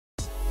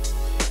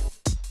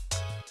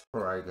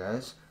Alright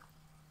guys,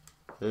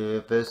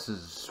 this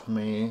is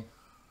me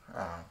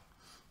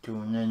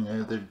doing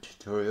another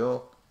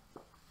tutorial.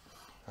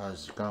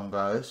 How's it going,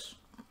 guys?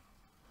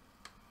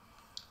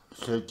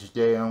 So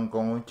today I'm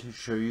going to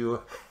show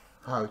you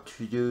how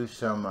to do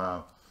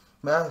some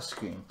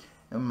masking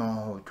in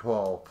MOHO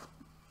 12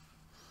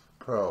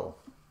 Pro.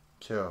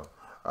 So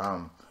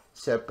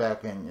sit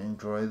back and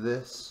enjoy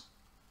this.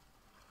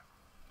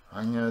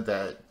 I know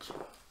that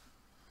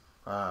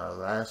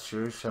last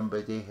year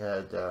somebody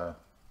had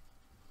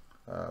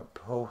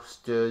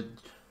posted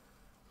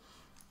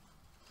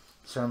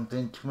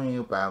something to me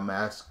about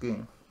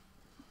masking,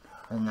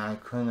 and I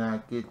could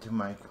not get to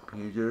my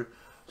computer,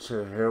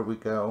 so here we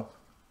go.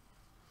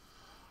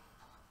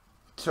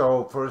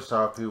 So first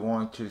off, you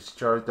want to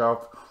start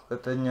off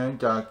with a new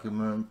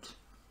document.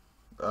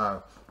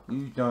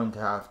 You don't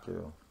have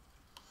to,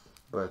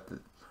 but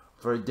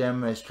for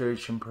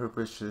demonstration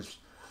purposes,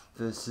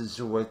 this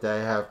is what I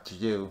have to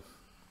do.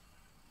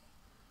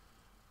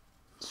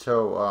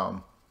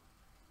 So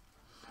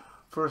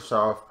first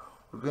off,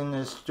 we're going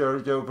to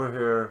start over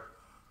here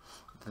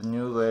with a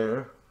new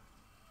layer.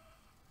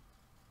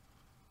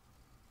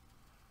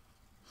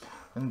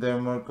 And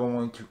then we're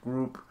going to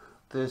group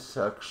this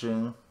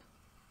section.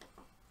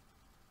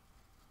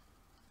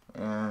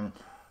 And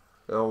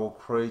it will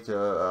create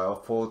a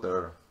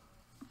folder.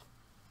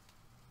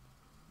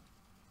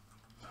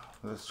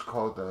 Let's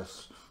call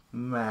this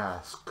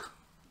mask.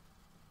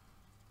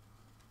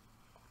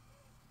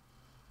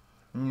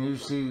 And you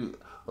see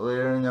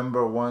layer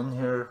number 1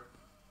 here.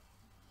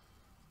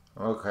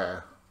 Okay,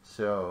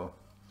 so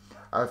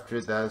after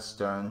that's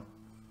done,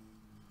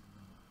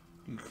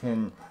 you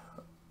can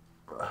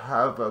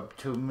have up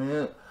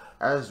to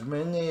as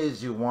many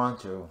as you want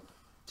to.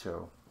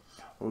 So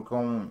we're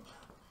going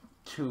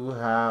to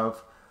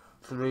have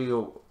three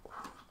of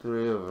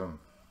them.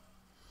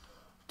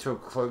 So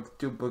click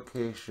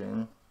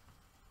duplication,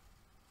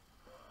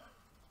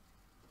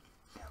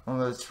 and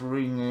let's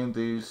rename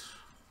these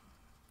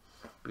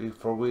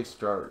before we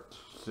start.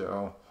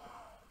 So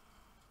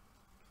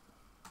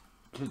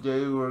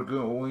today we're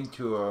going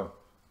to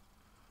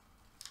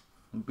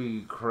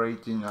be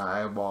creating an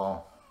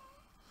eyeball.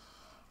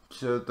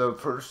 So the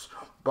first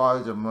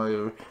bottom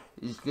layer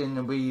is going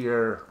to be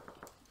your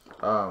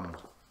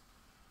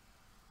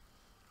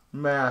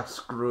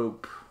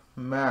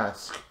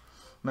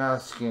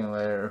masking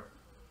layer.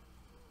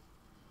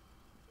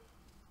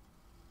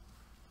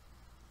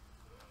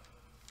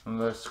 And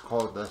let's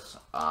call this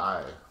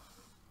eye.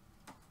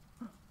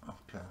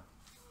 Okay.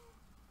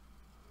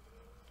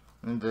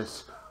 And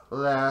this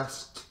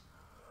last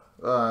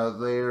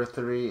layer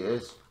 3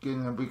 is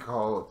gonna be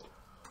called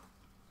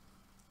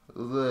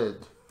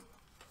lid,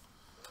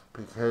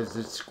 because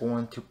it's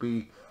going to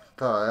be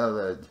the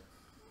eyelid.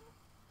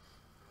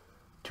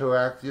 To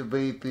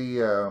activate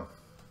their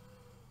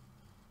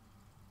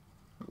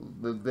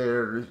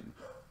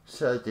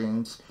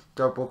settings,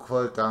 double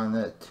click on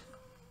it.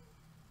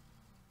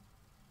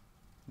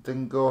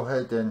 Then go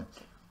ahead and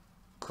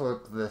click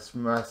this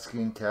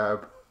masking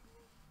tab.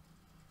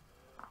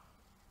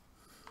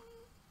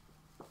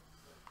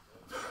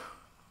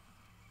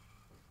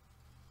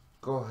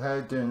 Go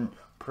ahead and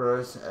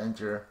press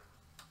enter.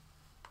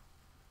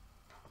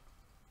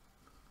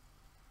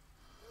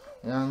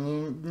 And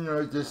you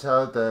notice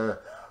how the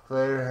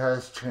layer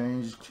has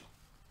changed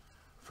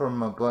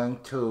from a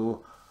blank to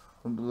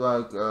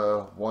like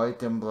a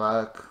white and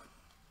black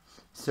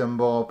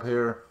symbol up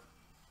here.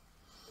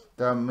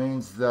 That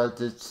means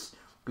that it's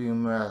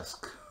being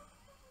masked,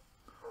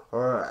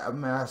 or a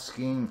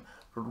masking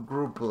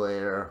group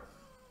layer.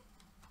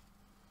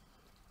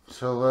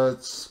 So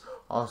let's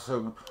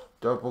also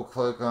double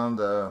click on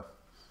the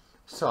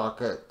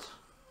socket.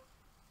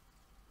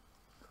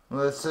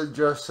 Let's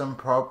adjust some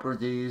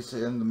properties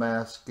in the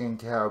masking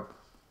tab.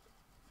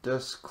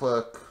 Just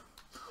click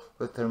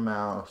with your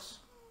mouse.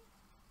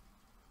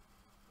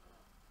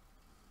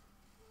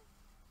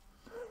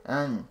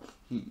 And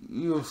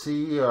you'll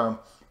see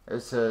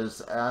it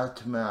says add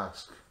to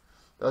mask.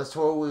 That's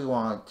what we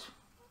want.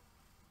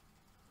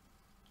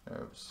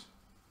 Oops.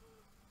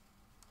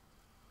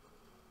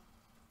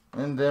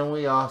 And then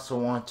we also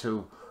want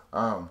to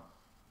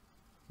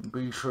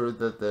be sure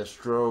that the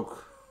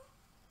stroke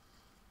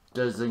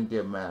doesn't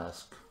get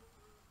masked.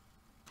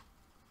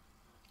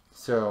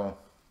 So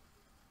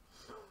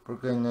we're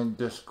gonna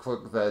just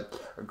click that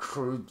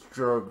extrude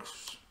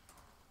strokes,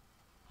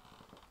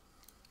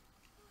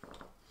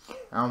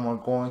 and we're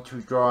going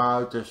to draw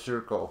out the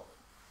circle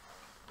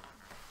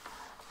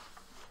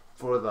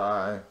for the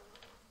eye.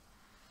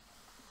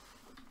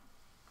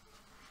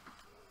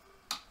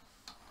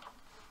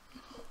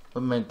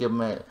 Let me get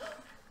my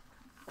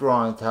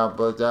drawing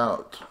tablet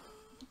out.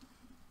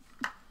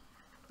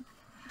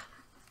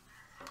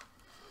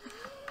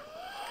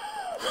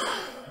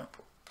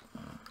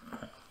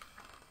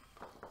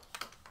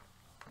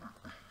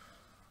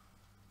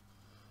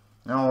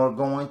 Now we're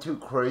going to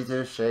create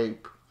a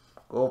shape.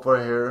 Go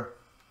over here.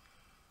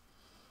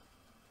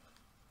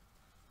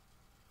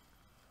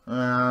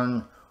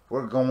 And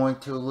we're going going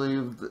to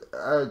leave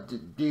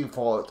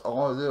default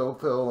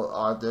autofill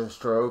on the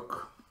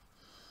stroke.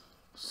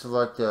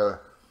 Select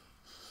a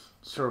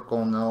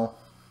circle now.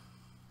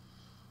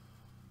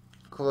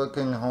 Click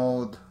and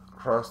hold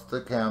across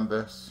the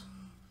canvas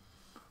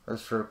a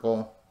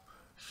circle.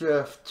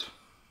 Shift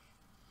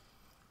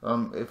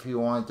if you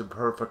want the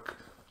perfect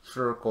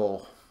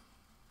circle.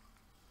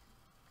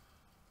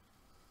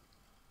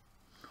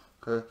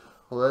 Okay,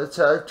 let's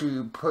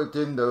actually put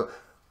in the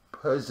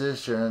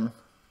position.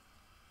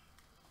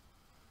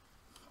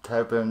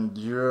 Type in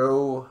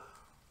 0,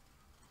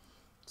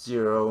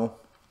 0.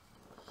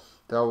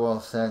 That will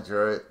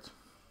center it.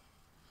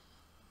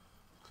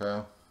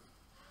 Okay.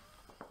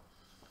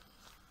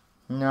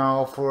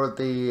 Now for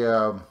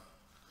the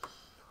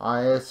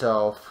eye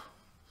itself,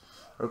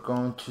 we're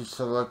going to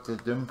select a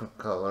different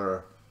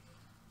color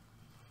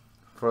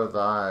for the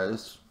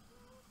eyes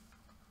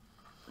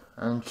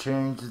and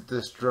change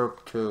the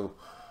stroke to.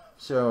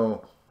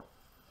 So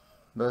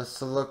let's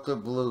select a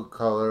blue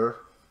color.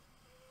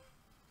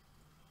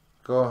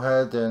 Go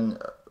ahead and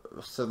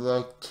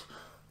select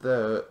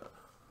the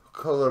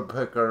color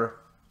picker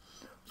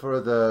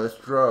for the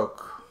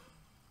stroke.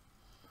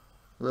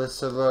 Let's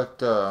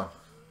select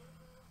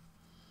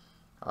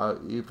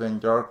even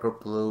darker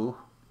blue,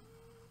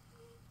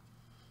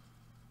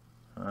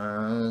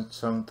 and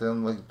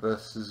something like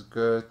this is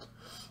good.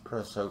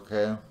 Press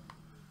OK,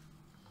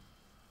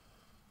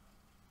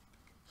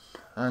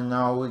 and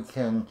now we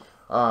can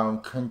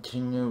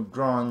continue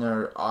drawing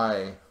our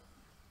eye.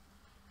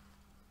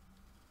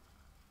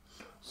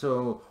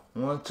 So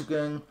once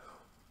again,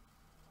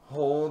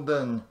 hold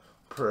and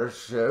press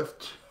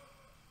Shift.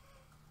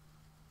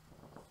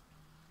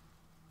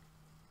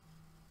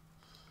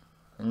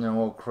 And then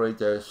we'll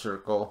create a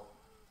circle.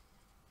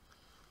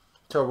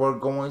 So we're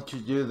going to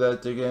do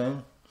that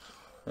again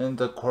in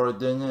the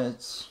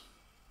coordinates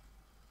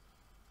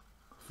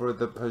for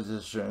the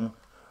position.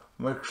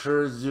 Make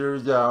sure it's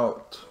zeroed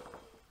out.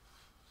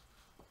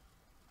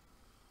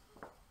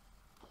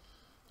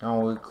 Now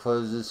we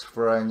close this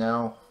for right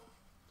now.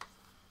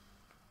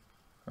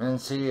 And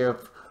see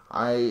if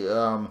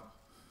I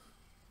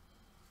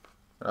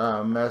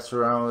mess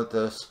around with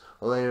this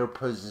layer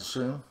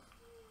position.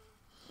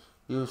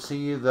 You'll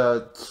see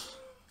that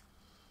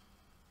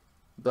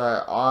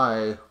that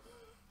eye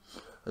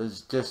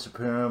is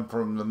disappearing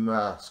from the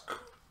mask.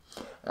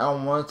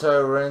 And once I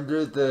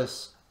render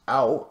this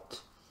out,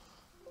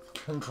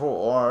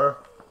 Control R,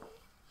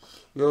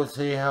 you'll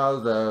see how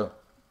the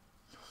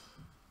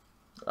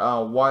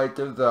white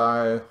of the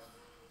eye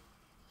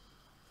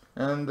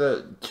and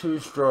the two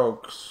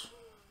strokes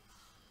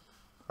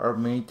are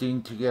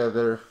meeting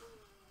together.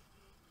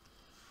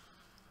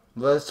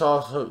 Let's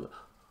also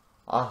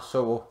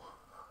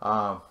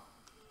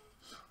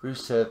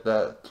reset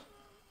that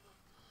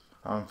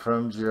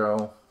from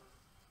 0.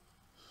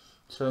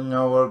 So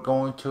now we're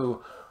going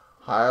to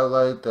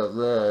highlight the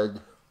lid.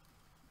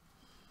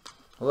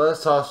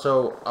 Let's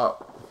also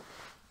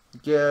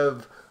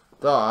give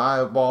the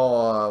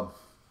eyeball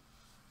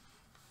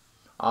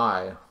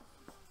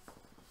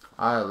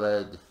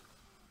eyelid.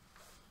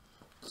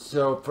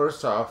 So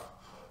first off,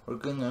 we're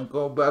gonna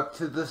go back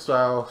to the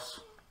styles,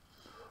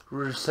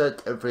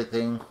 reset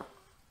everything,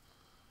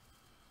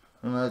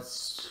 and let's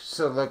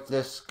select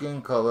the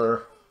skin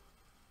color.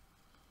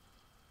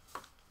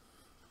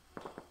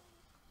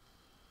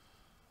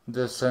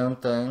 The same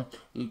thing,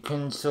 you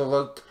can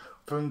select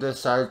from the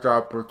side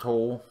dropper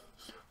tool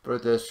for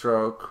the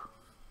stroke.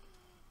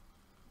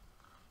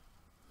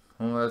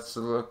 And let's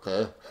select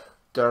a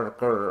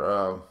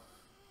darker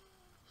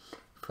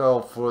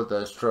fill for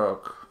the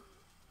stroke.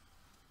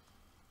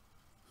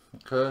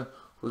 Okay,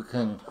 we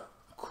can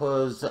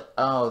close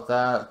out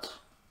that.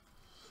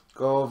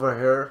 Go over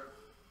here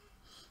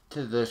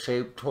to the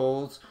shape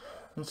tools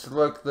and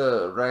select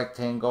the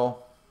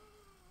rectangle.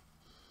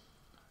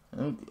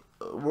 And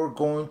we're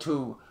going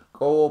to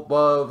go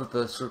above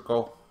the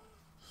circle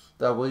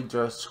that we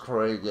just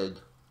created.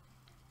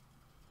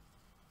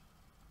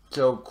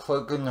 So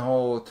click and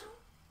hold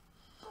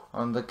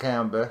on the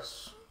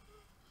canvas,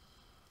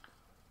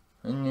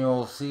 and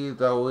you'll see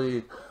that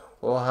we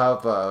will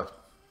have a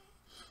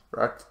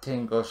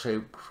rectangle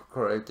shape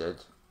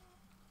created.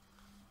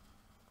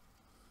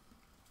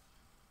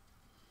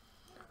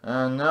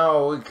 And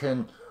now we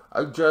can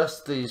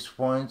adjust these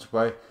points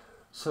by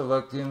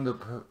selecting the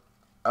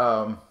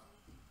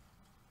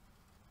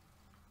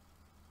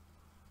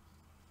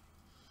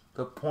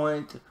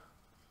point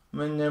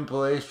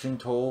manipulation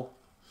tool,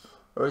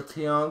 or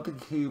T on the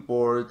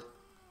keyboard.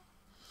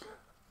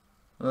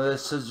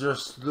 Let's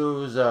adjust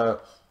those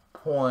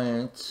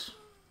points.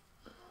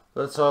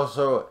 Let's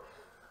also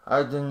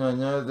add in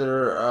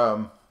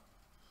another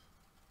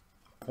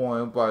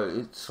point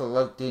by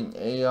selecting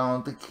A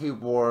on the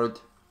keyboard.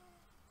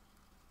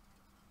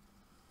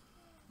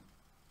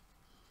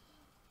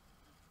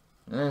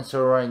 And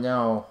so right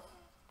now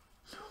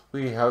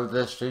we have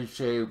this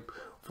shape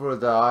for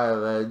the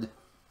eyelid.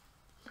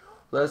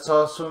 Let's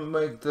also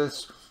make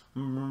this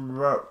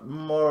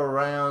more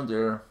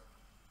rounder.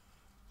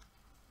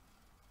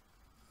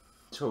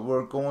 So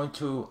we're going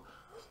to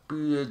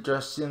be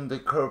adjusting the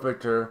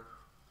curvature.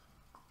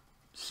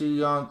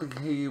 See on the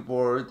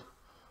keyboard,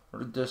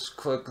 or just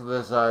click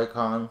this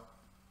icon,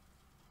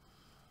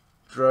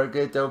 drag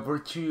it over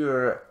to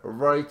your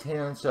right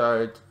hand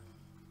side,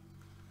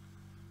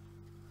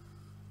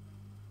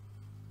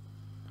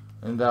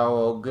 and that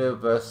will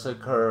give us the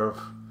curve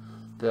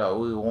that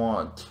we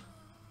want.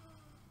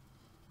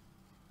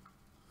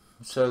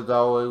 So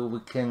that way we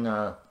can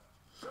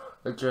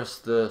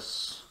adjust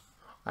this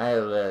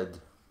eyelid.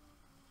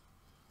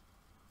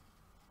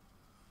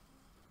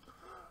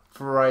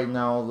 For right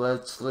now,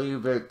 let's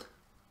leave it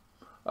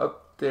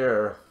up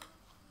there.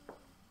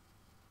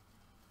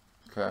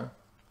 Okay.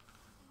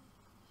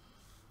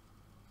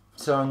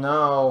 So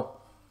now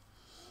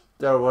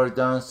that we're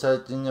done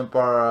setting up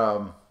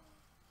our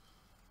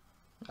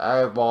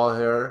eyeball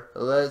here,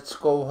 let's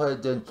go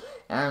ahead and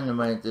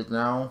animate it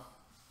now.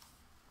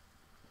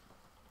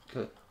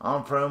 Okay,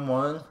 on frame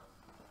 1,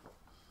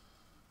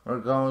 we're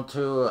going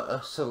to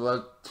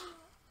select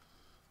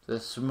the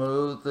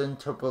smooth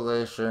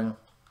interpolation,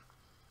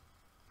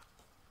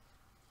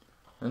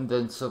 and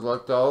then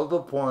select all the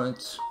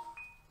points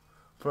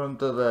from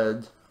the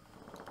lid.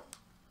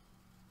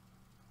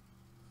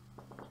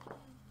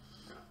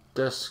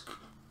 Just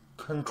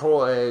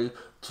Control A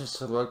to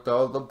select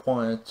all the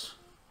points.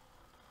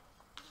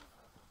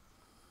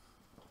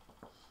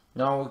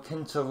 Now we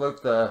can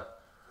select the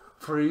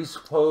Freeze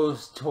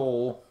Pose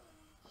tool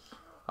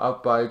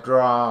up by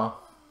Draw,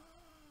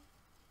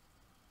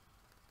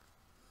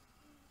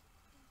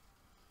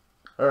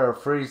 or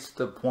freeze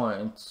the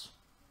points.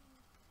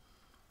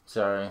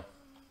 Sorry.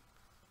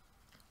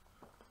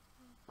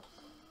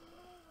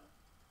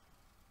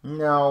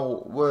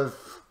 Now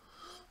with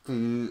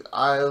the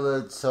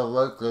eyelid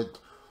selected,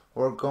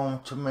 we're going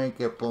to make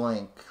it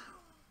blink.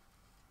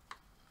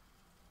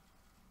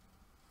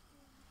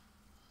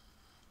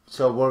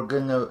 So we're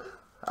gonna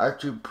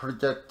actually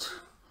predict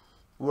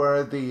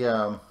where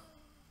the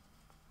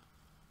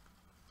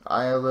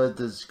eyelid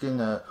is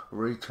gonna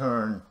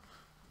return.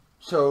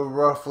 So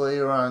roughly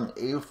around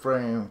 8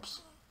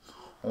 frames,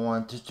 I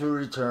want it to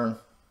return.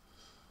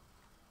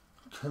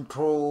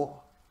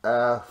 Control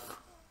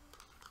F,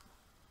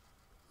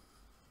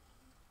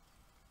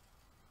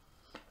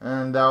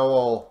 and that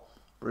will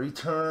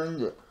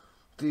return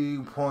the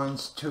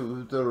points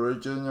to the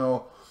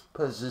original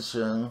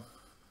position.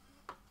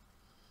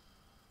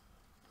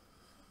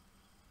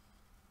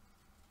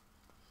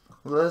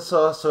 Let's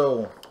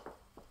also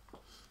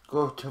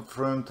go to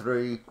frame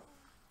 3,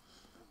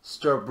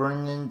 start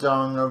bringing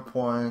down our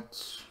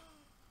points,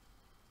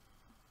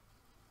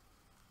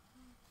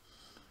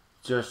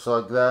 just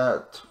like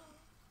that.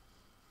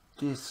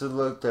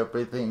 Deselect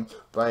everything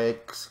by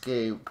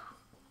escape.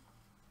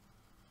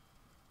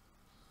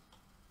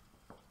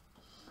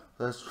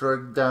 Let's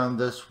drag down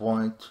this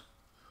point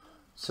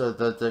so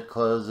that it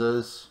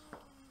closes.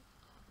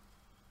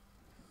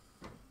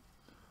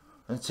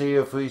 And see,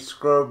 if we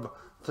scrub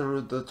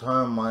through the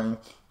timeline,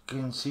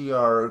 you can see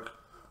our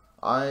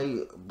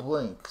eye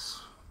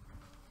blinks.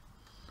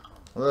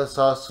 Let's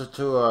also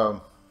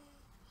to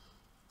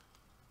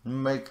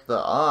make the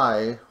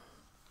eye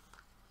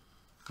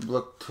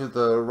look to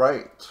the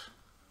right.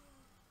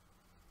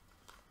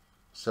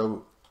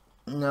 So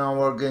now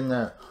we're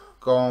gonna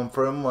go on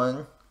frame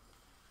 1,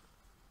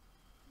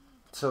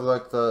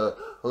 select the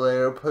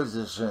layer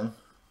position,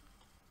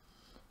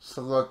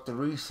 select the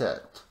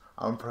reset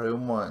on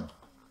frame 1.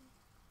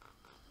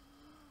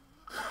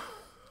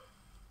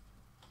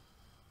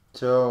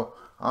 So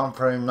on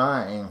frame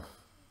 9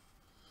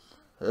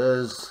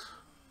 is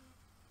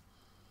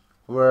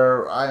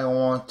where I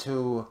want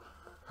to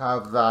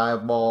have the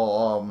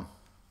eyeball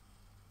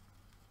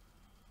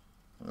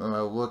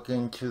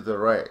looking to the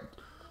right.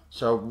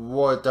 So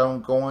what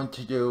I'm going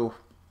to do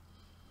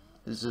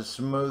is to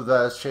smooth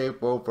that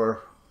shape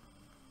over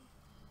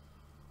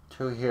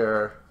to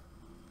here,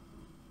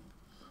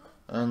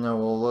 and it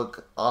will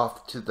look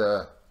off to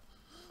the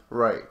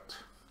right.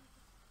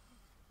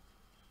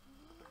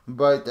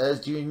 But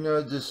as you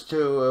notice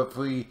too, if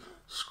we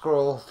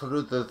scroll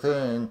through the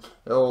thing,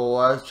 it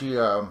will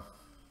actually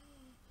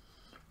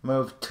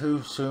move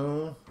too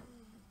soon.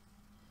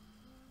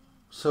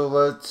 So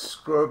let's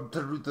scrub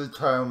through the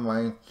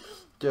timeline.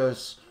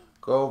 Just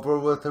go over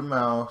with the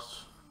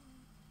mouse,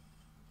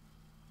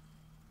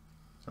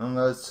 and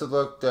let's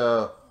select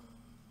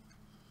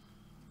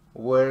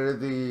where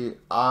the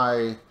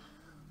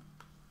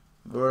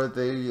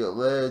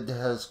lid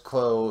has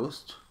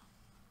closed.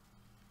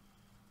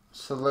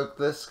 Select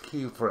this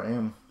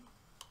keyframe.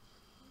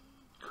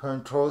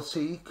 Control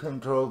C,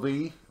 Control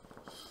V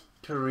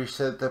to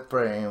reset the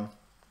frame.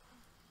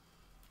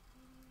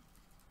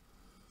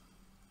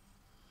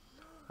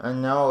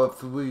 And now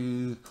if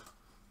we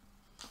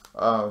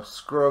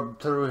scrub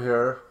through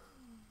here,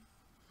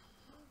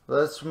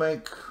 let's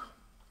make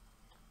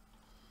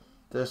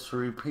this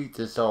repeat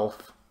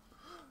itself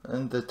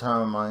in the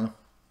timeline.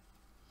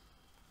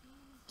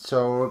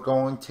 So we're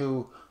going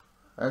to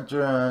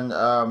enter in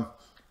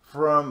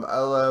from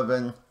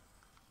 11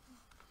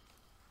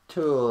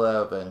 to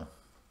 11.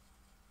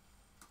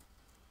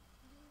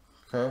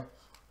 Okay,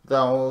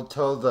 that will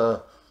tell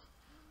the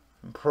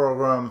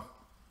program,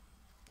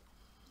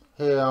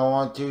 hey, I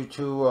want you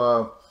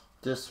to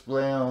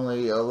display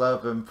only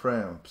 11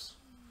 frames.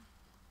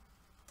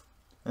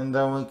 And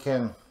then we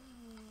can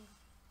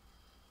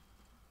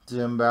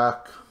zoom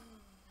back,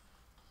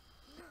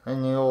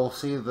 and you'll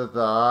see that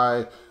the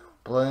eye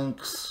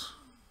blinks,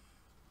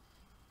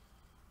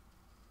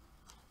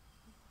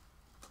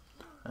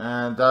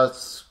 and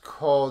that's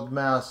called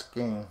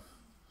masking,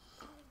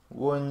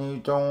 when you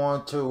don't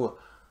want to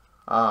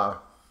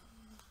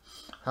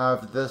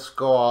have this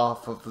go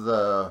off of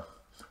the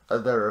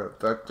other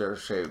vector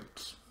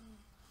shapes.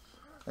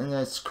 And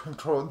it's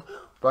controlled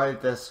by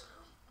this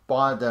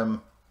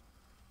bottom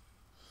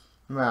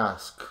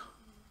mask,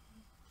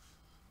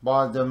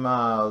 bottom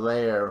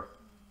layer.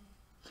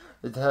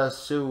 It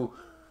has to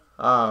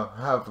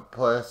have a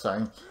plus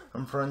sign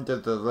in front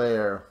of the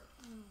layer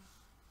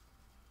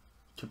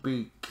to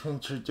be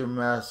considered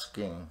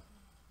masking.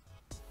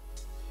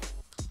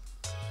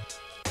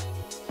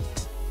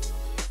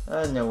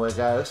 Anyway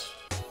guys,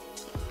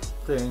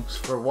 thanks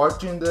for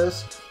watching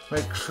this.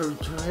 Make sure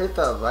to hit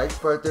that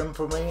like button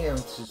for me and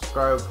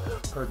subscribe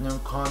for new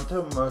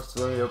content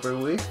mostly every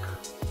week.